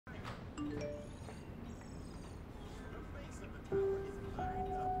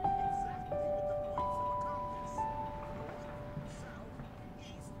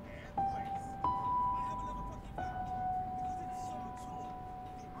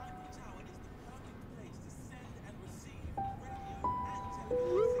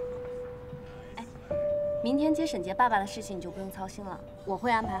明天接沈杰爸爸的事情你就不用操心了，我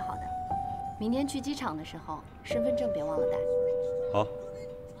会安排好的。明天去机场的时候，身份证别忘了带。好。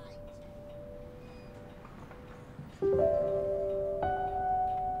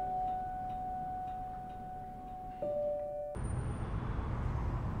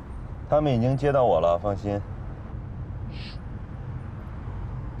他们已经接到我了，放心。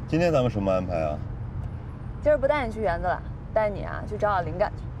今天咱们什么安排啊？今儿不带你去园子了，带你啊去找找灵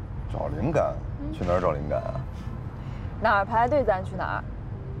感去。找灵感？去哪儿找灵感啊？哪儿排队咱去哪儿。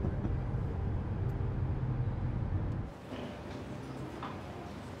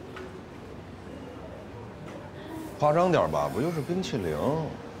夸张点吧，不就是冰淇淋？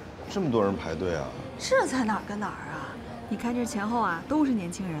这么多人排队啊？这才哪儿跟哪儿啊！你看这前后啊都是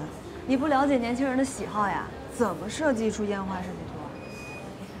年轻人，你不了解年轻人的喜好呀，怎么设计出烟花设计图啊？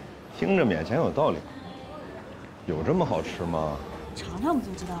听着勉强有道理。有这么好吃吗？尝尝不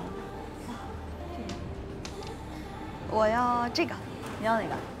就知道了。我要这个，你要哪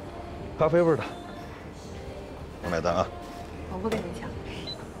个？咖啡味的。我买单啊！我不跟你抢。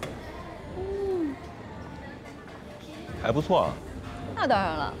还不错啊。那当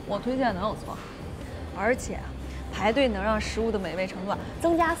然了，我推荐能有错？而且啊，排队能让食物的美味程度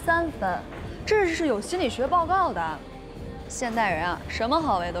增加3分，这是有心理学报告的。现代人啊，什么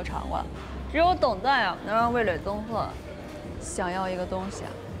好味都尝过，只有等待啊能让味蕾增色。想要一个东西啊，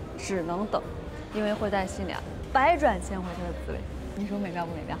只能等，因为会在心里啊百转千回它的滋味。你说美妙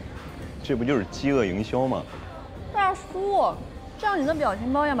不美妙？这不就是饥饿营销吗？大叔，这样你的表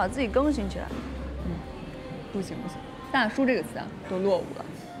情包要把自己更新起来。不行不行，大叔这个词啊都落伍了。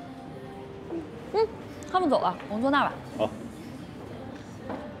他们走了，我们坐那儿吧。好。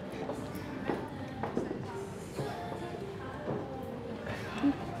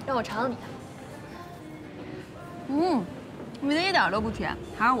让我尝尝你的。味道一点都不甜，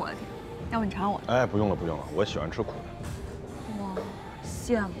还是我的甜。要不你尝尝我的？哎，不用了不用了，我喜欢吃苦的。哇，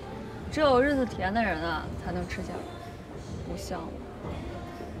羡慕！只有日子甜的人啊，才能吃下来，不像我。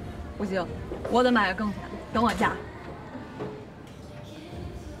不行，我得买个更甜的，等我嫁。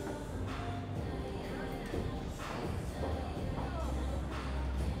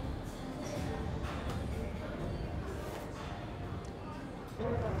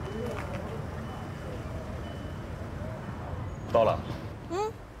到了。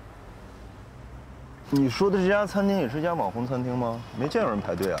你说的这家餐厅也是家网红餐厅吗？没见有人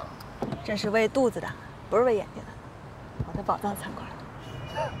排队啊。这是喂肚子的，不是喂眼睛的。我的宝藏餐馆。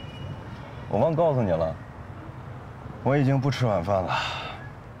我忘告诉你了，我已经不吃晚饭了。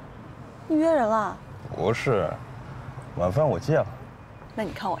你约人了？不是，晚饭我戒了。那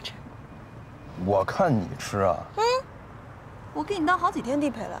你看我吃。我看你吃啊。我给你当好几天地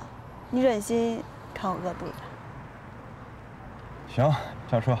陪了，你忍心看我饿肚子？行，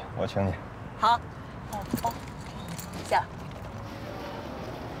下车，我请你。好。哦，下了。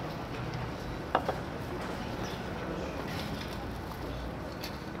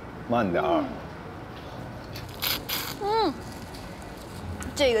慢点儿。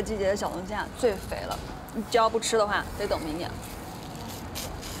这个季节的小龙虾最肥了，你只要不吃的话，得等明年。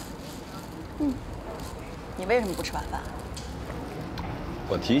你为什么不吃晚饭？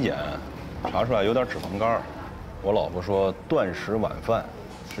我体检查出来有点脂肪肝，我老婆说断食晚饭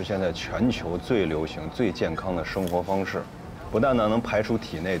是现在全球最流行、最健康的生活方式，不但能排除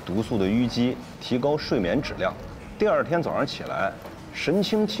体内毒素的淤积，提高睡眠质量，第二天早上起来神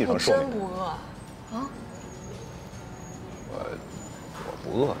清气爽，寿命。我真不饿啊。我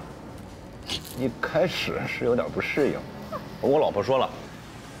不饿。一开始是有点不适应，我老婆说了，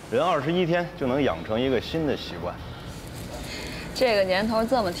人21天就能养成一个新的习惯。这个年头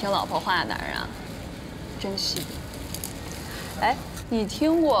这么听老婆话的男人啊，真稀。哎，你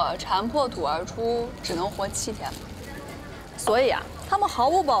听过产破土而出只能活7天吗？所以啊，他们毫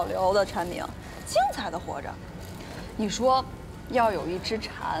无保留的阐明，精彩的活着。你说，要有一只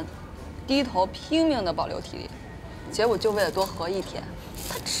蝉，低头拼命的保留体力，结果就为了多活1天，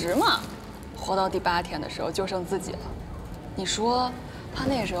它值吗？活到第8天的时候就剩自己了，你说，他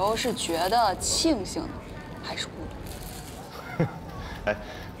那时候是觉得庆幸呢，还是孤独？哎，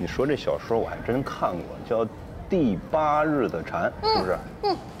你说这小说我还真看过，叫《第8日的蝉》，是不是？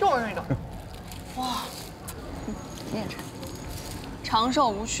就是那个。哇，你也吃。长寿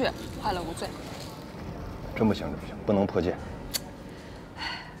无绪，快乐无罪。真不行，真不行，不能破戒。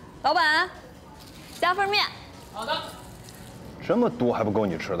老板，加份面。好的。这么多还不够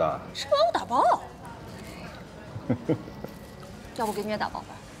你吃的？吃完我打包。要不给你也打包份？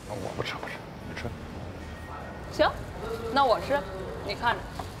我不吃，你吃。行，那我吃，你看着。